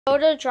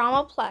Photo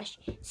Drama Plush,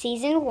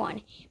 Season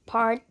 1,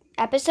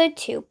 Episode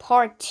 2,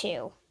 Part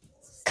 2.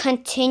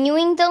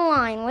 Continuing the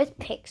line with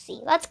Pixie.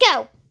 Let's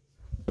go.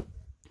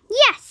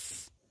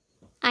 Yes!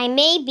 I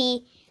may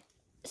be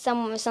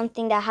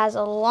something that has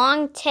a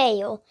long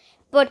tail,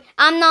 but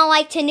I'm not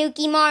like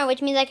Tanuki Maru,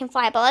 which means I can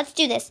fly. But let's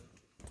do this.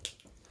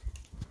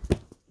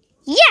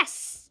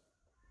 Yes!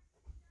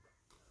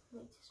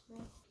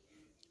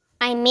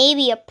 I may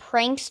be a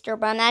prankster,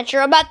 but I'm not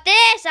sure about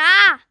this.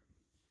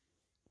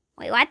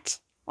 Wait, what?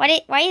 Why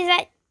is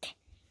that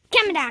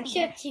coming down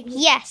here?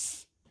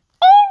 Yes.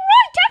 All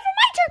right, time for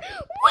my turn.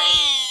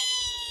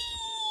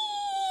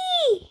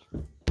 Whee!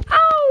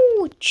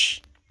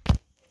 Ouch!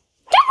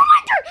 Time for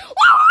my turn.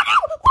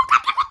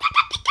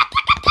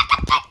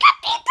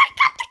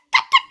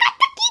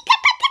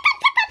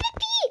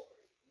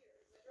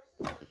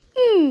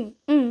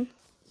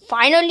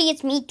 Finally,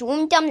 it's me,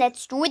 Dum Dum.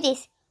 Let's do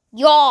this.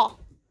 Yaw.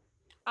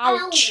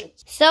 Ouch.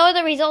 So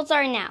the results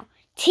are now.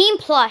 Team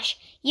Plush,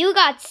 you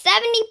got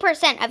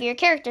 70% of your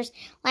characters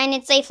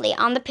landed safely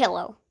on the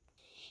pillow.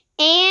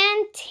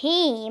 And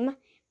Team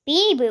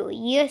Beanie Boo,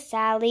 you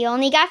sadly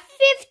only got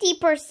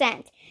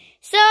 50%.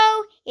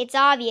 So it's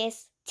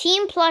obvious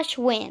Team Plush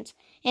wins.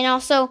 And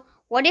also,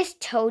 what is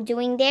Toad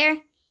doing there?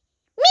 Me,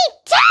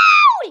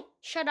 Toad!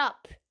 Shut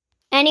up.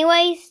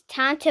 Anyways,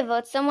 time to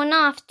vote someone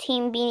off,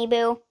 Team Beanie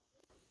Boo.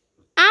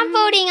 I'm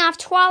voting off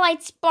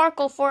Twilight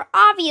Sparkle for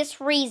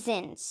obvious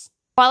reasons.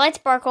 Twilight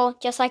Sparkle,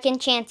 just like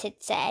Enchanted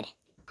said.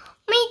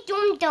 Me,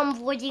 Dum Dum,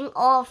 voting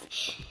off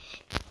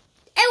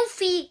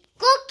Elfie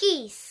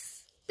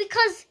Cookies.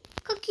 Because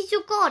cookies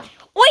are good.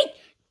 Wait,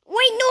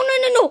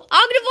 no.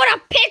 I'm gonna vote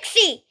on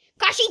Pixie.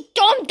 Cause she's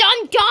dumb.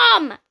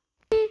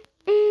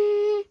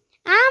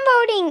 I'm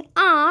voting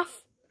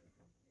off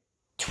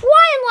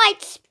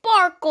Twilight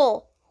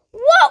Sparkle.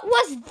 What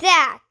was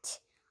that?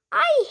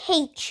 I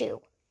hate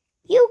you.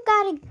 You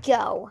gotta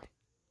go.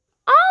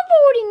 I'm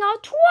voting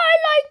off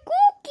Twilight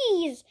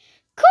Cookies.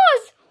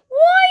 Cause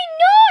why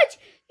not?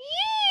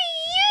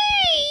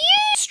 Yay!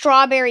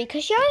 Strawberry,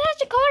 cause she always has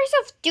to call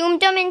herself Dum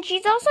Dum, and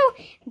she's also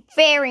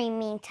very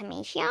mean to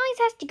me. She always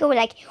has to go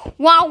like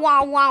wah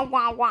wah wah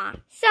wah wah.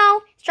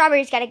 So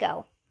Strawberry's gotta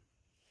go.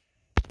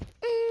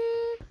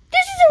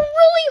 This is a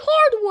really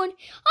hard one.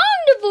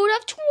 I'm gonna vote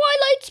off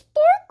Twilight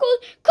Sparkle,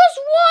 cause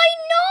why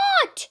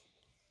not?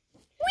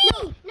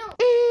 No.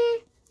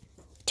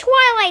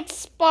 Twilight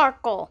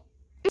Sparkle.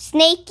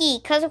 Snakey,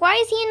 cause why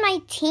is he in my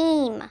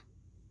team?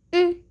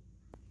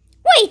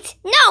 Wait,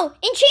 no,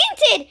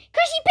 Enchanted,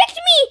 cause she picked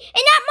me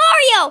and not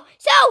Mario.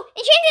 So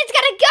Enchanted's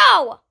gotta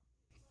go.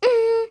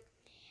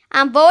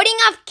 I'm voting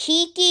off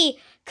Kiki,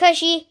 cause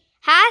she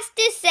has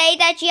to say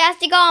that she has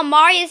to go on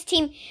Mario's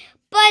team.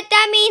 But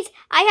that means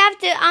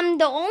I'm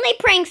the only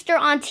prankster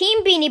on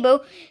Team Beanie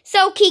Boo,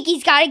 so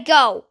Kiki's gotta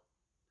go.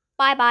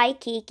 Bye-bye,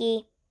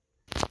 Kiki.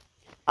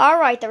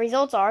 Alright, the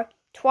results are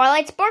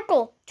Twilight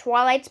Sparkle,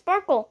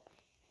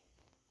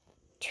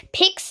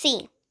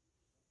 Pixie.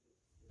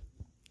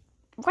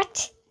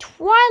 What?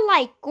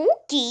 Twilight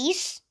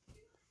Cookies?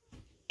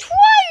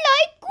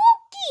 Twilight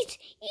Cookies!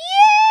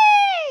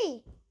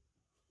 Yay!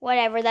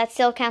 Whatever, that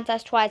still counts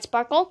as Twilight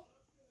Sparkle.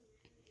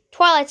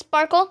 Twilight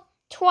Sparkle.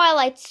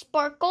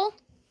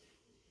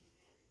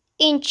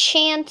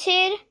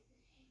 Enchanted.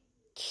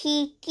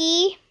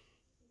 Kiki.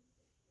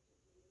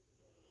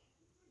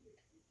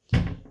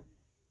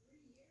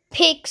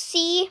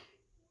 Pixie.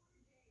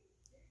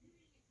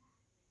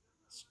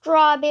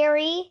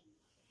 Strawberry.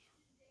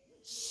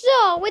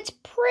 So, it's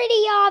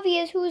pretty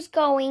obvious who's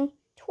going.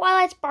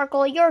 Twilight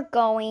Sparkle, you're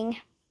going.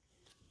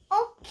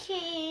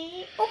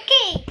 Okay.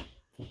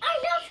 I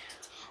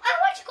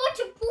want to go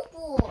to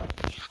poo-poo.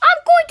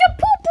 I'm going to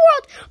poo